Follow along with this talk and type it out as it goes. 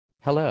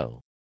Hello.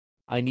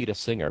 I need a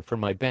singer for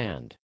my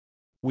band.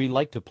 We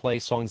like to play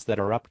songs that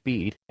are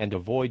upbeat and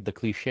avoid the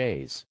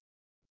cliches.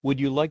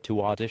 Would you like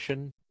to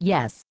audition?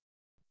 Yes.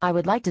 I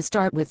would like to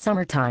start with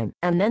Summertime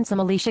and then some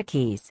Alicia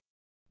Keys.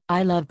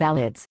 I love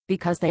ballads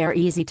because they are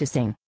easy to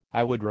sing.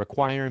 I would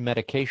require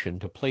medication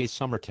to play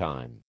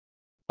Summertime.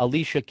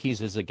 Alicia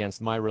Keys is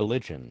against my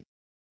religion.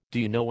 Do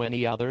you know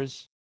any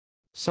others?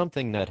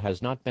 Something that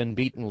has not been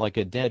beaten like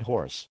a dead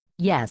horse.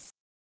 Yes.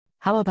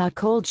 How about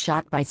Cold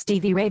Shot by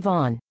Stevie Ray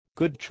Vaughan?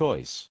 Good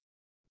choice.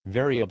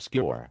 Very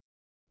obscure.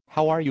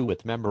 How are you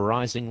with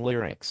memorizing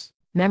lyrics?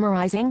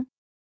 Memorizing?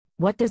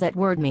 What does that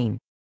word mean?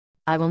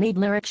 I will need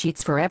lyric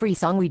sheets for every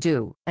song we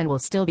do, and will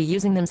still be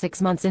using them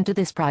 6 months into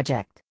this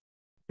project.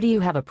 Do you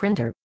have a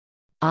printer?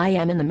 I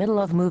am in the middle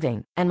of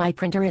moving, and my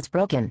printer is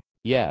broken.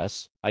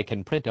 Yes, I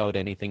can print out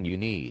anything you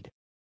need.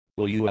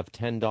 Will you have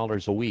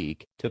 $10 a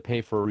week to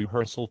pay for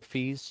rehearsal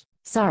fees?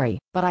 Sorry,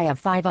 but I have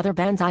 5 other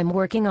bands I'm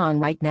working on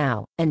right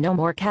now, and no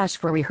more cash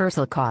for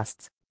rehearsal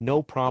costs.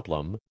 No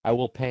problem, I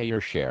will pay your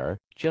share,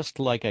 just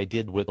like I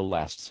did with the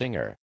last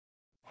singer.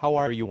 How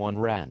are you on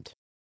rent?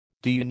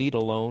 Do you need a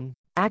loan?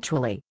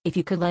 Actually, if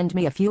you could lend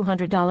me a few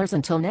 $100s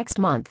until next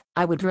month,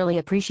 I would really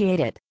appreciate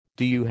it.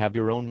 Do you have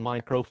your own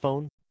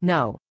microphone?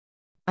 No.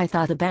 I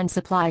thought the band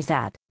supplies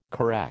that.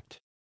 Correct.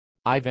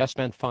 I've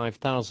spent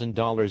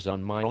 $5,000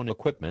 on my own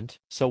equipment,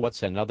 so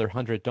what's another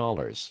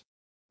 $100?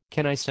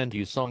 Can I send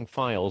you song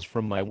files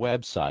from my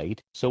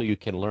website so you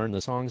can learn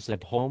the songs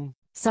at home?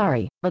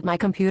 Sorry, but my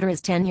computer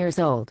is 10 years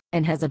old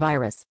and has a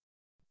virus.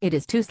 It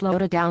is too slow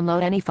to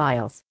download any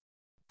files.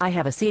 I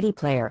have a CD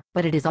player,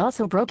 but it is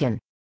also broken.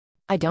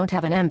 I don't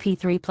have an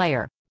MP3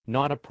 player.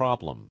 Not a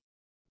problem.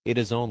 It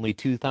is only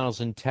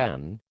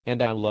 2010,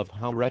 and I love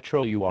how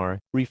retro you are,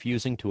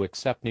 refusing to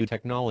accept new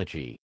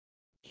technology.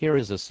 Here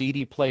is a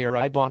CD player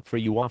I bought for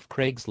you off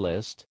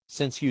Craigslist,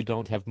 since you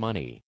don't have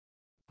money.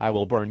 I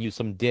will burn you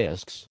some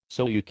discs,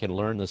 so you can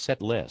learn the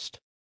set list.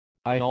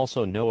 I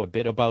also know a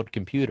bit about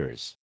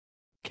computers.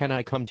 Can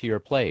I come to your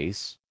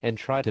place and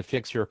try to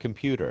fix your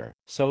computer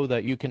so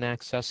that you can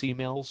access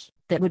emails?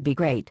 That would be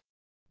great.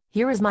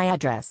 Here is my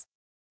address.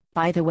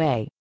 By the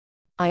way,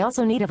 I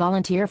also need a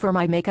volunteer for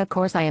my makeup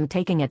course I am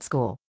taking at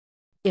school.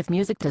 If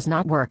music does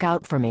not work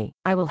out for me,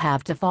 I will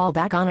have to fall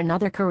back on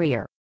another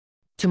career.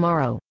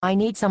 Tomorrow, I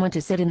need someone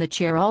to sit in the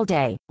chair all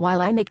day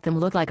while I make them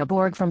look like a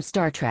Borg from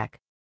Star Trek.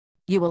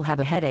 You will have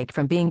a headache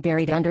from being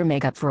buried under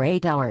makeup for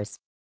 8 hours.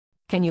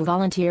 Can you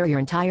volunteer your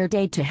entire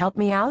day to help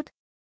me out?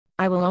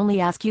 I will only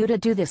ask you to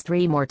do this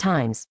 3 more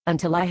times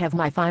until I have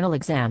my final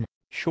exam.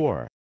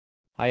 Sure.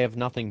 I have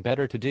nothing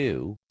better to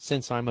do,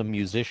 since I'm a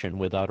musician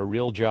without a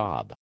real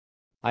job.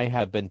 I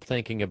have been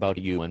thinking about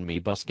you and me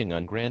busking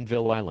on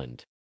Granville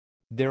Island.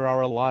 There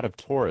are a lot of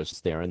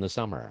tourists there in the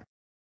summer.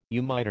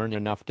 You might earn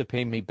enough to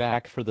pay me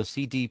back for the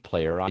CD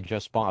player I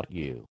just bought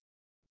you.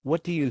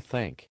 What do you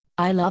think?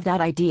 I love that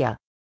idea.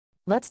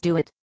 Let's do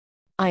it.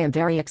 I am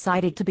very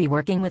excited to be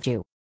working with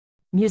you.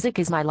 Music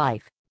is my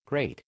life.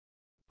 Great.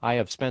 I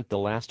have spent the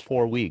last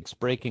 4 weeks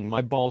breaking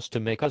my balls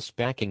to make us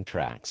backing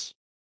tracks.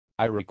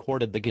 I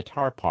recorded the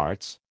guitar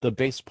parts, the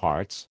bass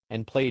parts,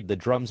 and played the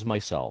drums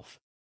myself.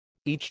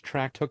 Each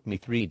track took me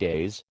 3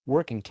 days,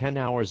 working 10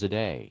 hours a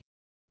day.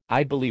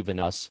 I believe in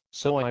us,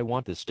 so I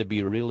want this to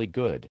be really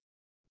good.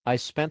 I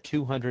spent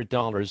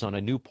 $200 on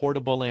a new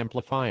portable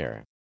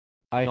amplifier.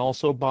 I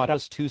also bought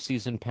us 2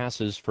 season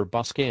passes for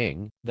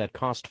busking that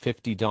cost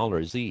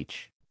 $50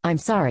 each. I'm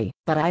sorry,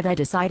 but I've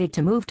decided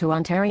to move to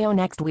Ontario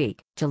next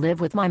week to live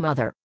with my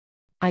mother.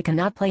 I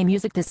cannot play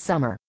music this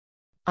summer.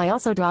 I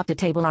also dropped a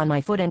table on my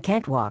foot and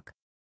can't walk.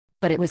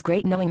 But it was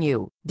great knowing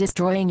you,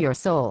 destroying your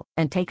soul,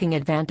 and taking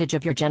advantage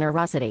of your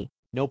generosity.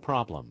 No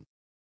problem.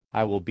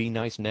 I will be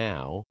nice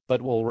now,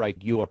 but will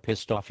write you a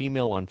pissed off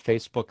email on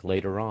Facebook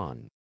later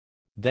on.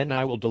 Then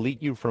I will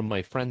delete you from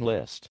my friend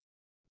list.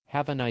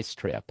 Have a nice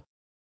trip.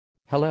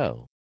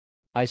 Hello.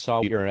 I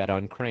saw your ad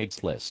on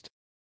Craigslist.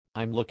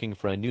 I'm looking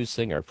for a new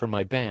singer for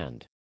my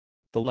band.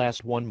 The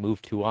last one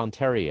moved to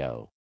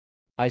Ontario.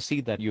 I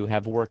see that you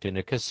have worked in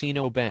a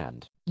casino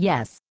band.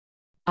 Yes.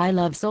 I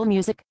love soul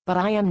music, but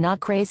I am not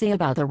crazy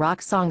about the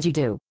rock songs you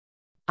do.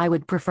 I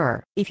would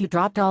prefer if you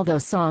dropped all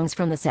those songs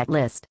from the set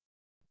list.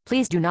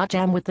 Please do not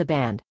jam with the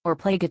band, or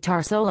play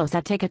guitar solos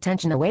that take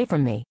attention away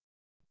from me.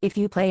 If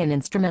you play an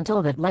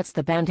instrumental that lets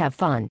the band have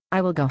fun,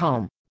 I will go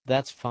home.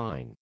 That's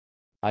fine.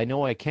 I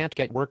know I can't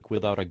get work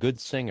without a good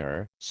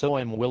singer, so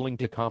I'm willing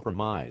to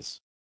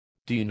compromise.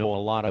 Do you know a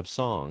lot of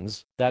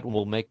songs that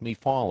will make me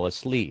fall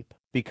asleep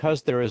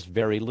because there is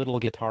very little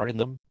guitar in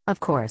them? Of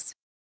course.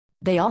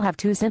 They all have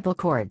 2 simple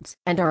chords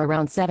and are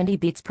around 70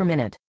 beats per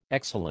minute.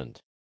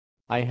 Excellent.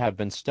 I have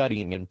been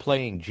studying and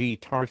playing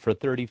guitar for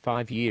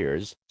 35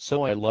 years,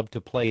 so I love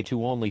to play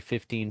to only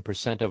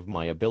 15% of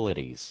my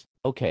abilities.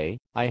 Okay,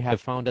 I have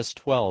found us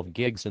 12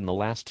 gigs in the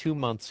last 2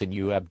 months and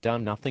you have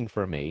done nothing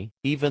for me,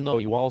 even though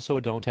you also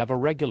don't have a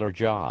regular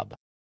job.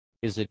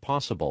 Is it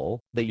possible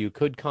that you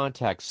could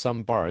contact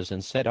some bars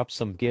and set up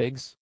some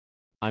gigs?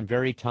 I'm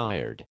very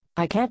tired.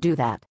 I can't do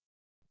that.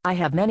 I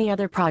have many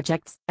other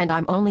projects, and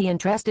I'm only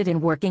interested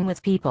in working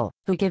with people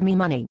who give me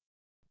money.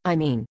 I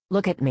mean,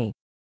 look at me.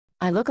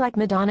 I look like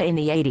Madonna in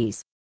the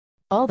 80s.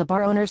 All the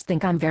bar owners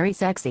think I'm very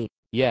sexy.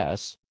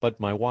 Yes, but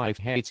my wife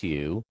hates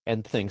you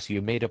and thinks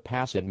you made a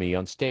pass at me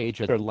on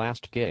stage at her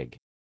last gig.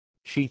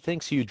 She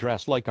thinks you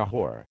dress like a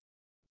whore.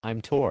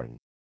 I'm torn.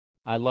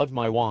 I love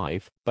my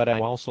wife, but I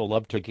also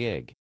love to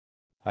gig.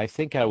 I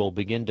think I will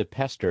begin to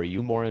pester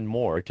you more and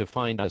more to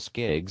find us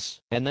gigs,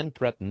 and then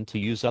threaten to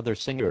use other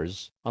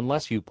singers,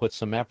 unless you put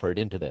some effort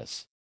into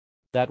this.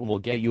 That will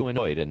get you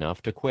annoyed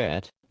enough to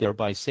quit,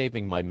 thereby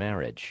saving my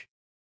marriage.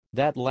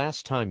 That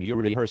last time you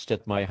rehearsed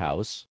at my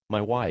house, my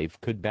wife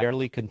could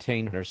barely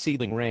contain her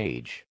seething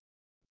rage.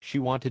 She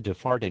wanted to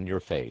fart in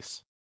your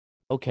face.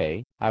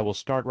 Okay, I will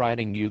start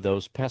writing you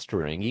those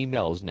pestering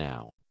emails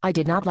now. I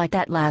did not like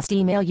that last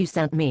email you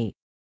sent me.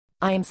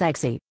 I am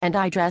sexy, and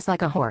I dress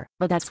like a whore,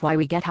 but that's why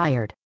we get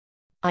hired.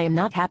 I am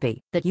not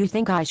happy that you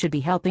think I should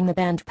be helping the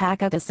band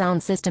pack up the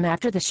sound system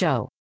after the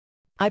show.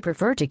 I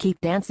prefer to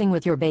keep dancing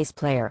with your bass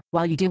player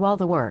while you do all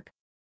the work.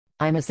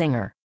 I'm a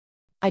singer.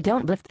 I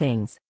don't lift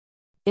things.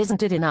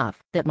 Isn't it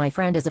enough that my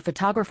friend is a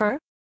photographer?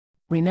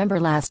 Remember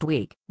last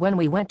week when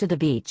we went to the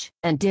beach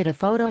and did a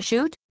photo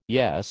shoot?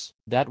 Yes,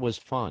 that was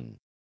fun.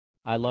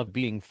 I love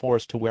being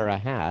forced to wear a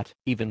hat,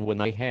 even when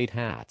I hate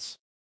hats.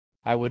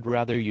 I would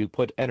rather you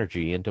put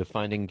energy into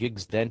finding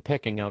gigs than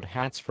picking out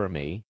hats for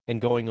me and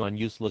going on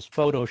useless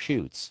photo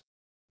shoots.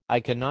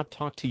 I cannot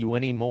talk to you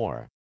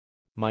anymore.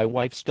 My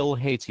wife still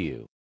hates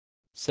you.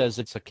 Says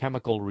it's a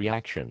chemical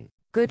reaction.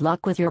 Good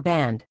luck with your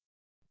band.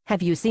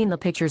 Have you seen the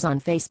pictures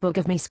on Facebook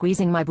of me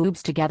squeezing my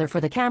boobs together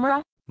for the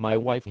camera? My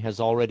wife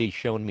has already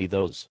shown me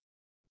those.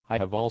 I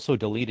have also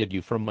deleted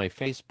you from my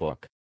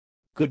Facebook.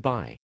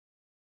 Goodbye.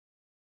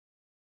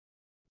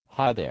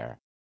 Hi there.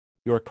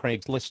 Your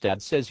Craigslist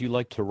ad says you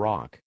like to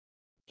rock.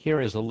 Here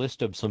is a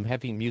list of some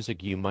heavy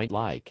music you might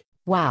like.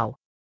 Wow.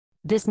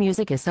 This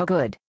music is so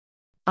good.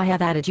 I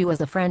have added you as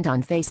a friend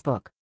on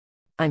Facebook.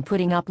 I'm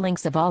putting up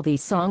links of all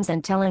these songs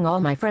and telling all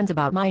my friends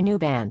about my new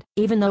band,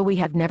 even though we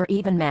have never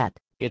even met.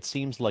 It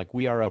seems like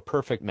we are a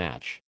perfect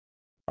match.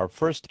 Our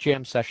first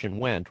jam session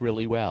went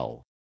really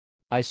well.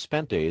 I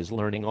spent days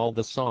learning all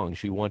the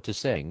songs you want to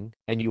sing,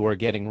 and you are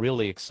getting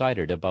really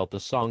excited about the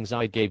songs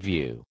I gave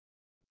you.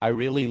 I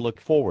really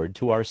look forward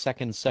to our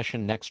second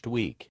session next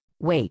week.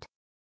 Wait.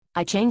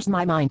 I changed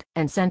my mind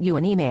and sent you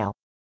an email.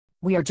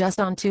 We are just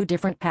on two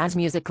different paths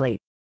musically.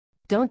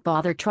 Don't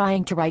bother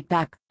trying to write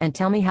back and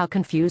tell me how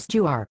confused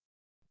you are.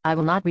 I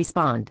will not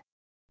respond.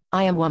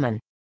 I am woman.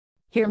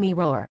 Hear me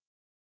roar.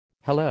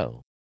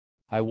 Hello.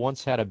 I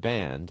once had a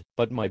band,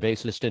 but my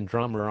bassist and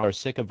drummer are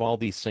sick of all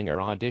these singer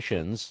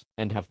auditions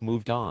and have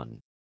moved on.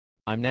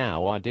 I'm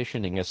now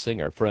auditioning a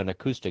singer for an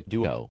acoustic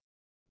duo.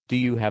 Do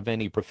you have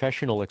any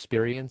professional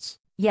experience?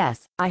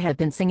 Yes, I have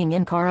been singing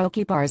in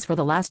karaoke bars for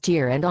the last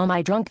year and all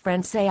my drunk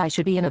friends say I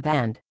should be in a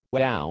band.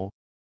 Wow.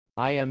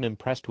 I am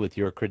impressed with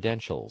your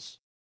credentials.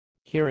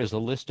 Here is a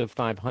list of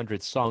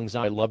 500 songs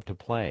I love to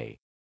play.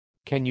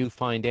 Can you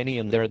find any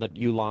in there that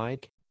you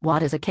like?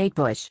 What is a Kate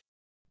Bush?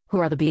 Who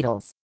are the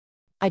Beatles?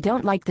 I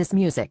don't like this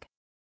music.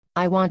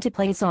 I want to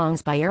play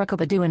songs by Erykah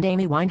Badu and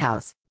Amy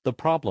Winehouse. The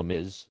problem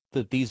is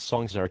that these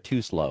songs are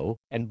too slow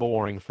and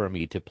boring for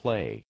me to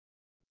play.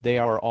 They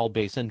are all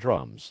bass and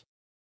drums.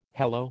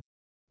 Hello?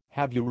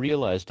 Have you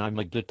realized I'm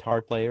a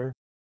guitar player?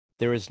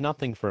 There is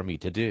nothing for me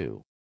to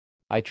do.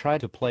 I try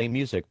to play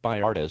music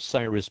by artists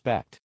I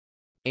respect.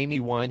 Amy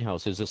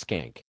Winehouse is a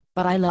skank.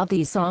 But I love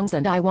these songs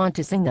and I want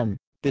to sing them.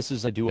 This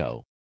is a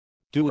duo.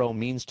 Duo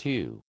means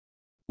two.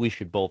 We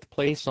should both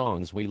play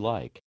songs we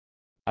like.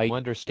 I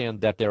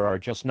understand that there are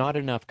just not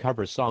enough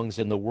cover songs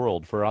in the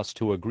world for us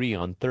to agree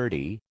on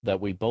 30 that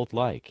we both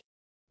like.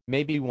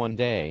 Maybe one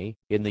day,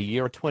 in the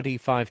year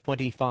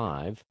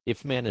 2525,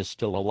 if man is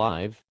still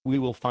alive, we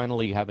will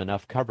finally have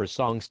enough cover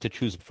songs to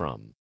choose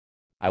from.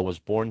 I was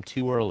born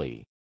too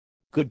early.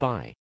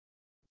 Goodbye.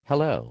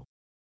 Hello.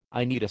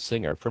 I need a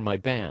singer for my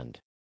band.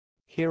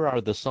 Here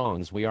are the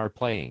songs we are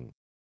playing.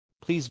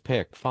 Please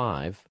pick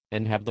 5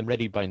 and have them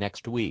ready by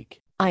next week.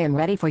 I am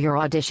ready for your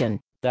audition.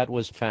 That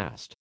was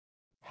fast.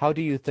 How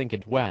do you think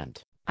it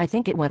went? I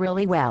think it went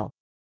really well.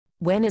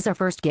 When is our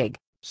first gig?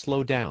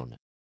 Slow down.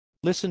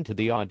 Listen to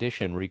the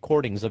audition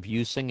recordings of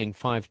you singing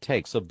 5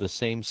 takes of the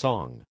same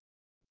song.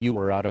 You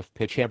were out of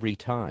pitch every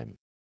time.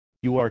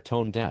 You are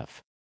tone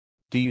deaf.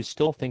 Do you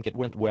still think it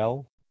went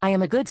well? I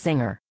am a good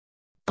singer.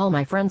 All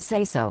my friends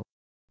say so.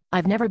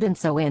 I've never been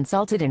so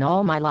insulted in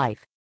all my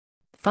life.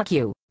 Fuck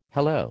you.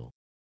 Hello.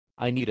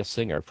 I need a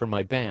singer for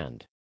my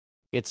band.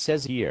 It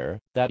says here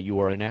that you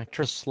are an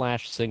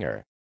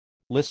actress/singer.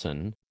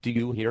 Listen, do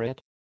you hear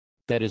it?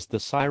 That is the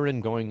siren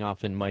going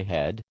off in my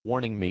head,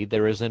 warning me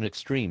there is an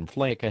extreme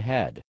flake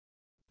ahead.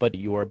 But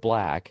you are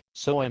black,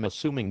 so I'm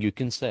assuming you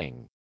can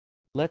sing.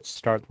 Let's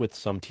start with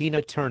some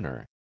Tina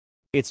Turner.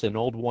 It's an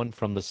old one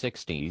from the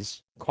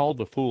 60s, called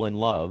A Fool in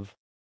Love.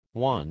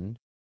 1,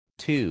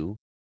 2,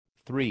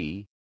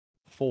 3,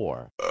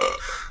 4.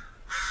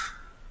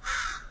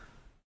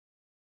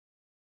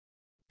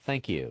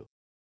 Thank you.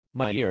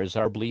 My ears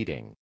are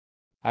bleeding.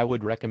 I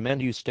would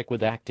recommend you stick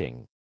with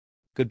acting.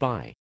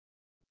 Goodbye.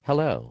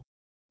 Hello.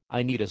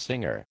 I need a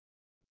singer.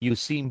 You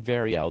seem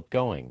very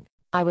outgoing.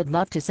 I would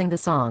love to sing the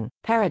song,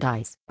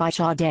 Paradise, by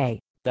Sade.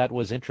 That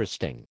was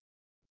interesting.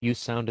 You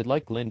sounded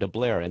like Linda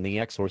Blair in The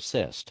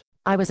Exorcist.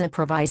 I was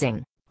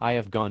improvising. I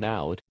have gone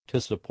out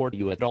to support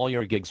you at all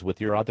your gigs with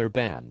your other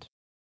band.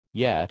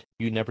 Yet,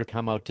 you never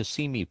come out to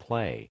see me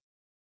play.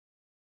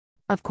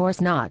 Of course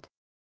not.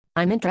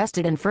 I'm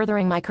interested in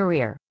furthering my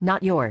career,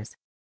 not yours.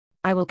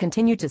 I will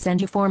continue to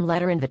send you form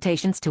letter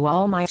invitations to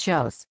all my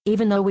shows,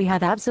 even though we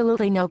have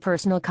absolutely no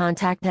personal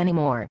contact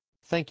anymore.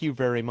 Thank you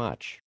very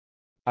much.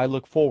 I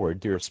look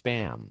forward to your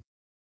spam.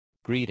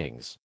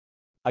 Greetings.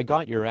 I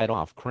got your ad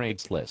off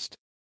Craigslist.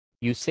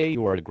 You say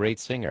you are a great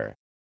singer.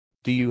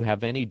 Do you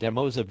have any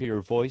demos of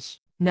your voice?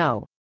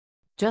 No.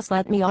 Just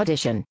let me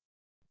audition.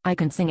 I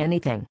can sing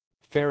anything.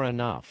 Fair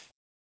enough.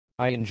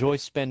 I enjoy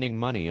spending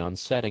money on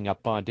setting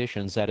up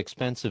auditions at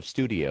expensive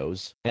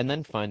studios, and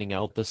then finding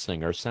out the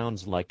singer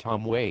sounds like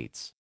Tom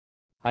Waits.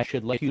 I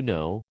should let you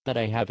know that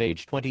I have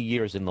aged 20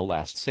 years in the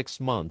last 6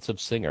 months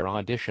of singer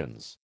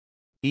auditions.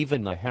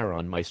 Even the hair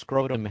on my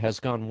scrotum has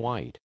gone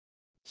white.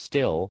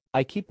 Still,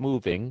 I keep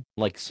moving,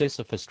 like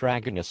Sisyphus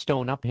dragging a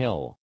stone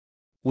uphill.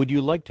 Would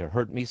you like to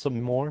hurt me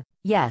some more?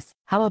 Yes,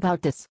 how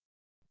about this?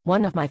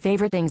 One of my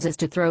favorite things is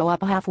to throw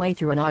up halfway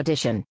through an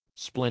audition.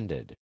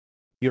 Splendid.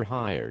 You're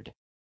hired.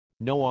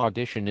 No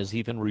audition is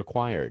even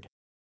required.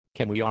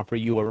 Can we offer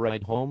you a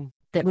ride home?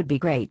 That would be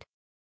great.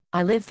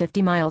 I live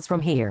 50 miles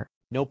from here.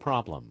 No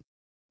problem.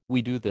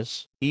 We do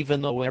this,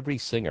 even though every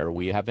singer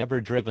we have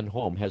ever driven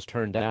home has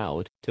turned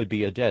out to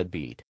be a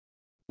deadbeat.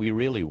 We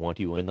really want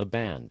you in the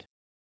band.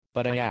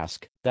 But I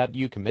ask that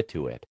you commit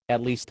to it,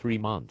 at least 3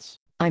 months.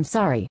 I'm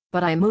sorry,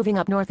 but I'm moving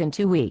up north in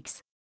 2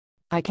 weeks.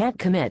 I can't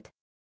commit.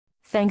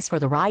 Thanks for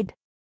the ride.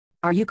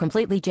 Are you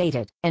completely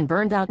jaded and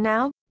burned out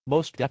now?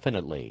 Most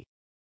definitely.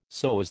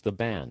 So is the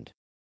band.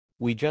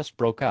 We just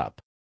broke up.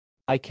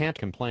 I can't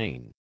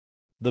complain.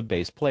 The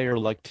bass player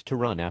liked to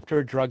run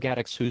after drug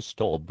addicts who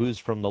stole booze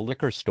from the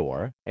liquor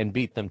store and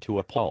beat them to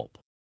a pulp.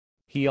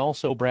 He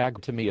also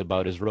bragged to me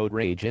about his road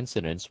rage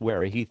incidents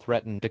where he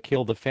threatened to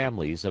kill the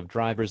families of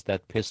drivers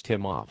that pissed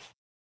him off.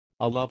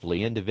 A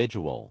lovely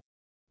individual.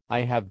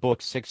 I have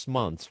booked 6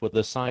 months with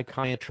a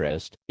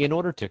psychiatrist in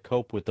order to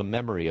cope with the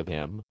memory of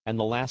him and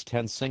the last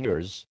 10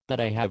 singers that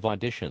I have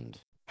auditioned.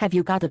 Have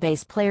you got the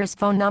bass player's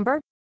phone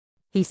number?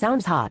 He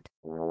sounds hot.